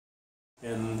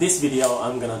In this video,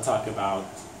 I'm going to talk about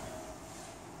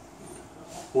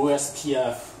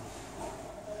OSPF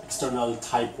external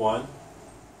type 1.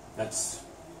 That's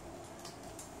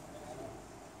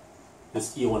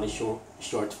this E1 is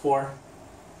short for,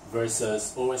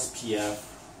 versus OSPF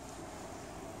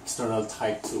external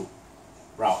type 2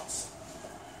 routes.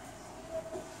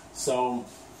 So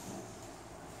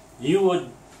you would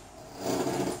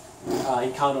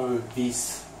encounter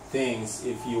these things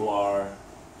if you are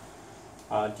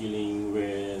dealing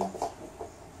with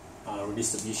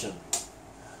redistribution.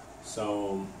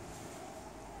 So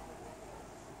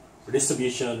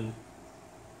redistribution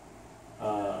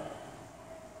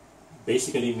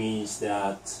basically means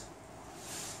that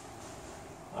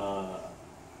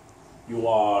you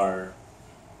are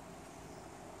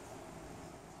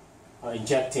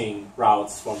injecting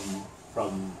routes from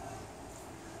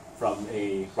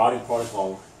a routing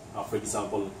protocol, for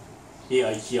example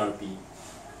AIGRP,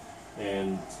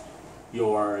 and you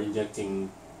are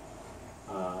injecting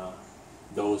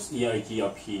those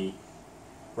EIGRP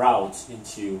routes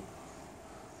into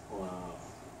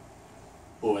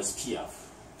OSPF,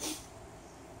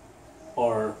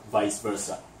 or vice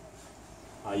versa.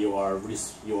 You are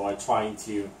trying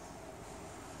to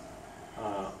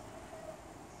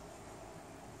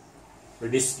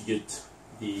redistribute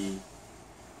the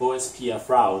OSPF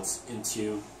routes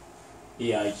into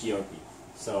AIGRP.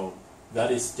 So that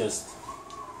is just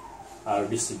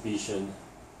redistribution.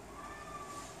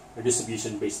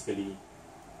 Redistribution basically,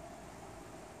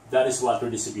 that is what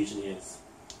redistribution is.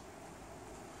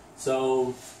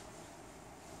 So,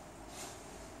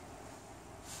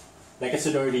 like I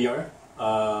said earlier,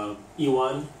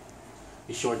 E1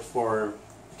 is short for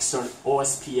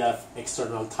OSPF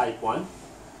external type 1.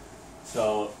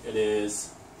 So it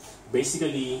is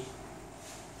basically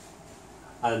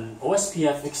an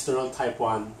OSPF external type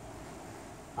 1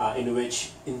 in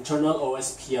which internal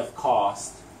OSPF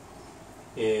cost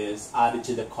is added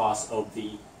to the cost of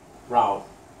the route.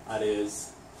 That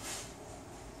is,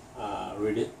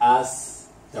 as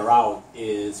the route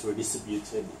is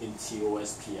redistributed into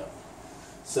OSPF.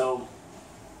 So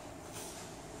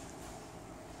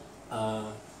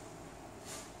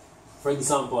for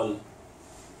example,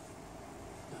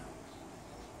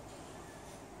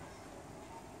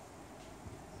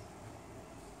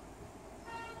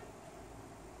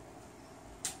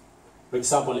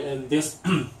 in this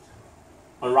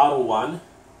on router 1,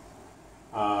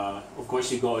 of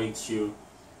course you're going to,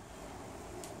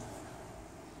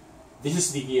 this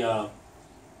is the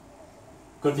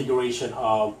configuration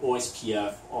of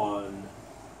OSPF on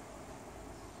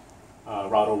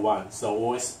router 1. So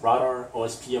router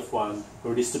OSPF 1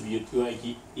 redistribute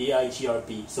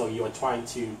EIGRP. So you are trying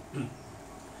to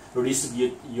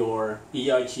redistribute your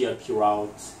EIGRP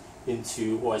route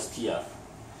into OSPF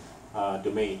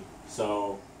domain.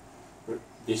 So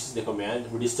this is the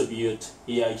command: redistribute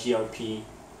EIGRP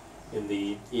in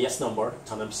the ES number,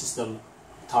 autonomous system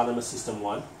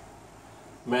 1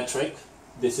 metric.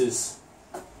 This is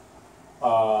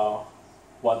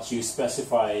what you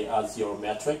specify as your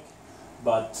metric.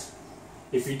 But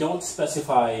if you don't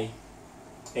specify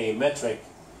a metric,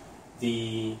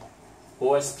 the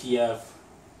OSPF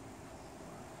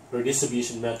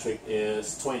redistribution metric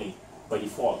is 20 by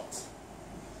default.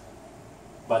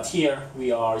 But here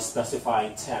we are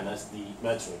specifying 10 as the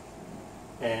metric.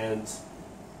 And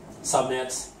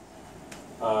subnets,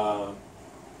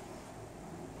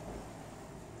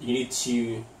 you need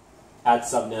to add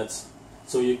subnets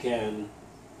so you can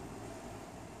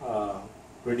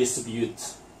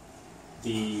redistribute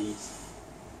the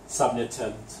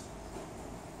subnetted,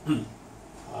 the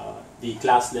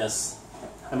classless,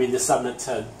 the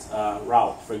subnetted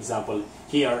route. For example,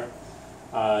 here,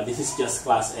 this is just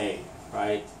class A,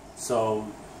 right? So,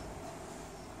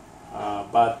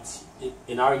 but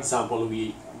in our example,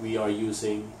 we are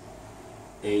using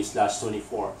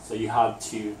A/24. So you have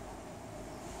to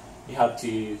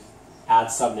add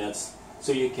subnets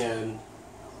so you can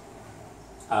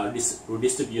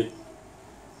redistribute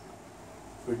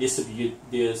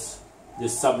this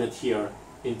subnet here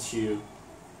into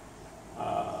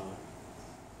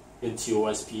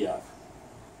OSPF.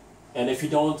 And if you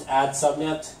don't add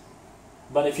subnet,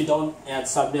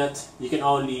 you can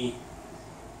only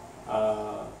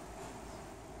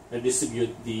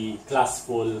redistribute the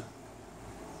classful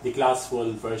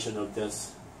version of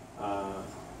this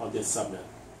subnet.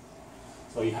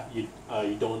 So you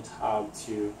don't have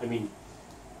to.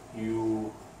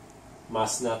 You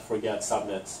must not forget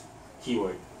subnet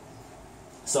keyword.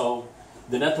 So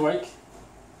the network,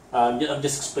 I'm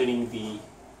just explaining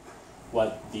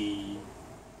what the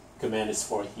command is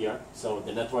for here. So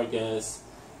the network is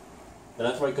The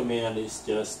network command is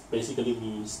just basically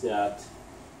means that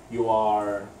you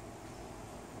are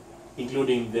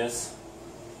including this,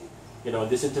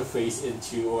 this interface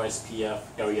into OSPF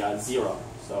area 0.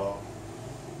 So,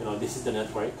 this is the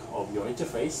network of your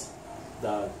interface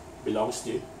that belongs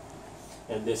to,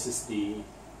 and this is the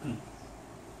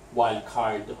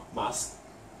wildcard mask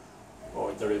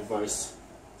or the reverse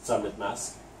subnet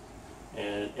mask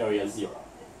and area 0.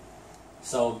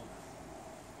 So,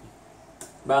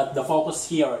 but the focus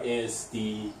here is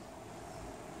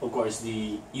of course,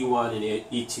 the E1 and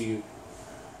E2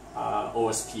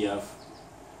 OSPF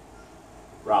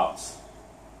routes.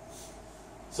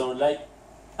 So, like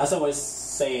as I was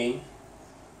saying,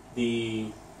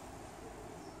 the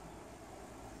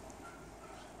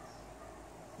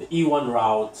E1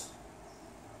 route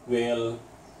will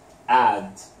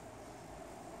add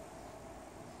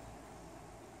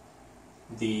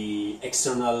the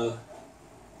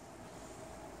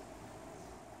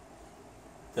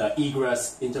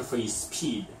egress interface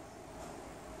speed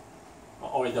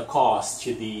or the cost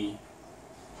to the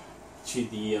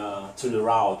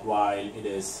route while it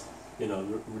is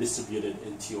redistributed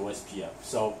into OSPF.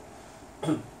 So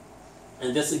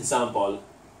in this example,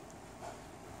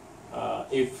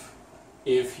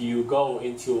 if you go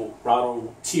into router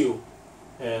 2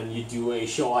 and you do a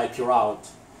show IP route,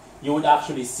 you would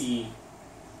actually see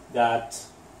that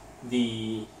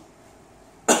the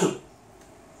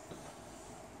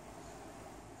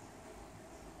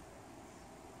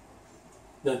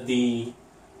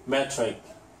metric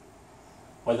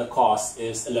or the cost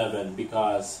is 11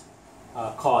 because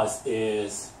cost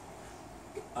is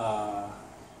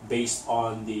based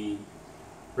on the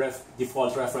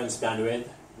default reference bandwidth,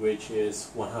 which is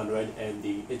 100, and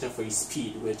the interface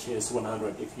speed, which is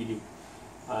 100. If you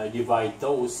divide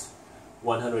those,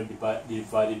 100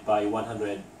 divided by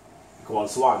 100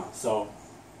 equals 1. So,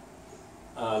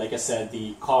 like I said,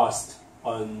 the cost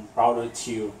on router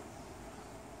 2,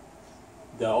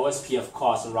 the OSPF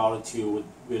cost on router 2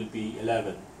 will be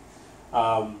 11,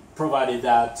 provided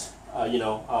that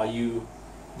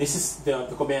this is the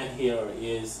command here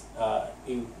is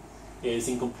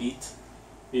incomplete.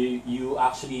 You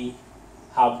actually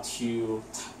have to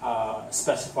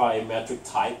specify metric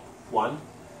type 1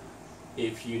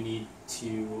 if you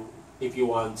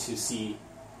want to see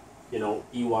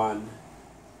E1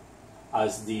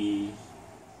 as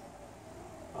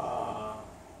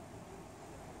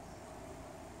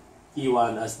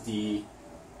the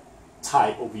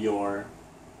type of your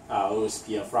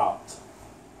OSPF route.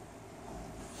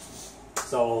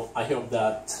 So I hope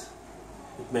that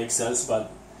it makes sense,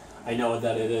 but I know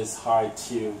that it is hard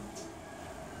to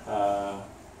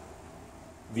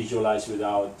visualize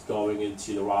without going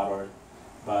into the router,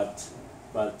 but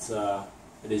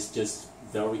it is just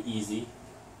very easy.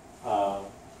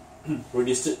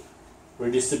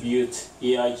 Redistribute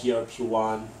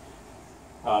EIGRP1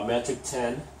 metric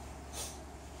 10,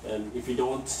 and if you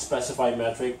don't specify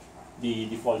metric, the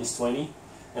default is 20,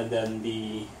 and then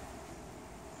the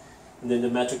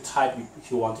metric type if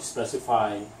you want to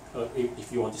specify.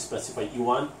 If you want to specify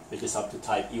E1, you just have to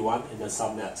type E1 and then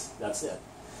subnet. That's it.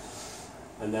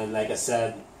 And then, like I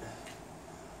said,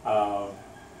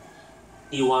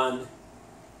 E1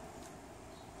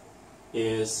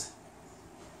 is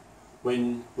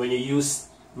when you use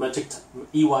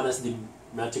E1 as the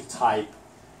metric type,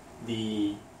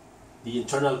 the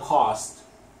internal cost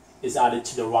is added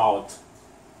to the route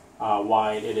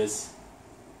while it is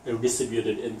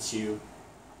distributed into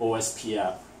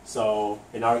OSPF. So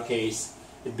in our case,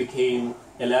 it became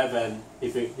 11.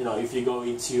 If you go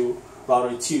into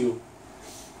router 2,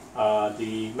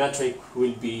 the metric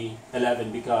will be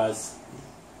 11 because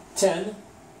 10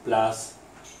 plus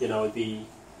the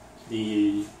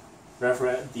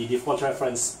default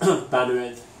reference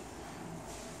bandwidth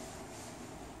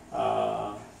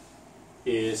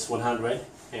is 100,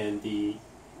 and in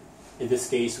this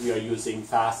case we are using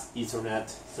fast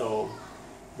Ethernet, so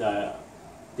the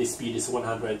speed is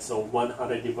 100, so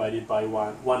 100 divided by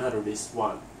 100 is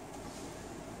 1.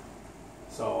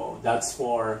 So that's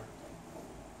for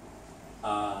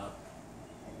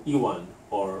E1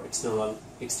 or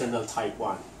external type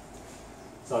 1.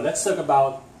 So let's talk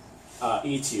about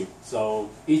E2. So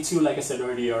E2, like I said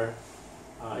earlier,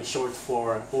 is short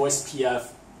for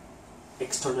OSPF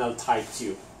external type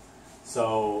 2.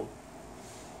 So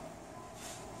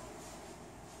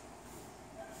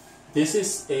this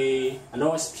is an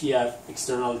OSPF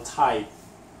external type,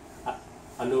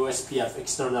 an OSPF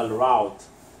external route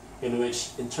in which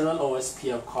internal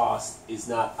OSPF cost is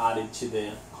not added to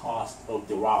the cost of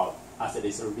the route as it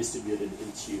is distributed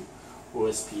into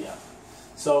OSPF.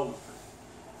 So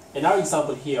in our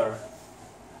example here,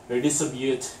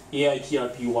 redistribute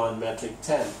AIPRP1 metric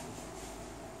 10.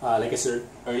 Like I said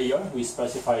earlier, we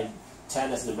specified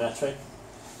 10 as the metric,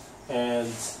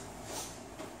 and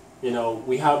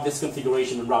we have this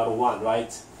configuration in router 1,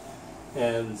 right?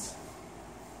 And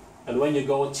when you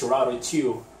go to router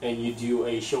 2 and you do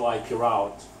a show IP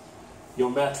route, your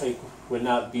metric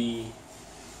would be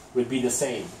the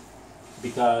same,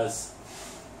 because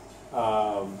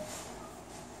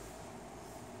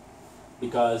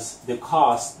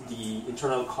the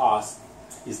internal cost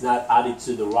is not added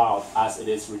to the route as it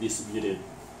is redistributed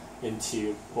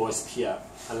into OSPF,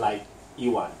 unlike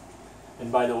E1.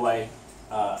 And by the way,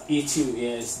 E2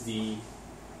 is the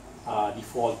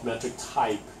default metric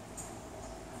type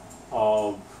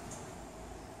of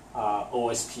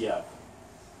OSPF.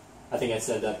 I think I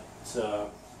said that.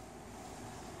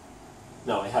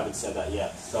 No, I haven't said that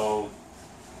yet. So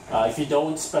if you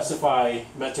don't specify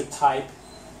metric type,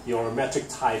 your metric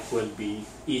type will be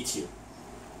E2,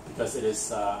 because it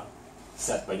is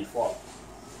set by default.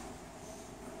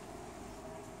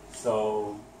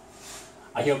 So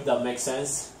I hope that makes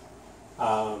sense.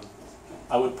 I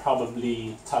would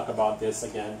probably talk about this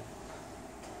again,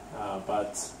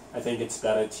 but I think it's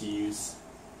better to use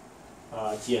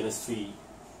GNS3,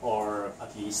 or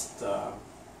at least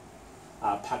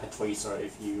packet tracer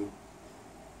if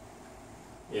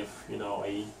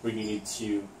I really need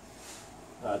to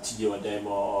do a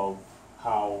demo of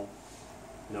how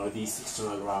these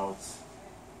external routes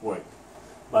work.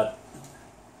 But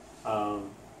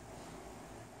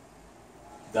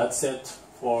that's it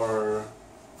for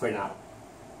now.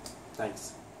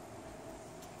 Thanks.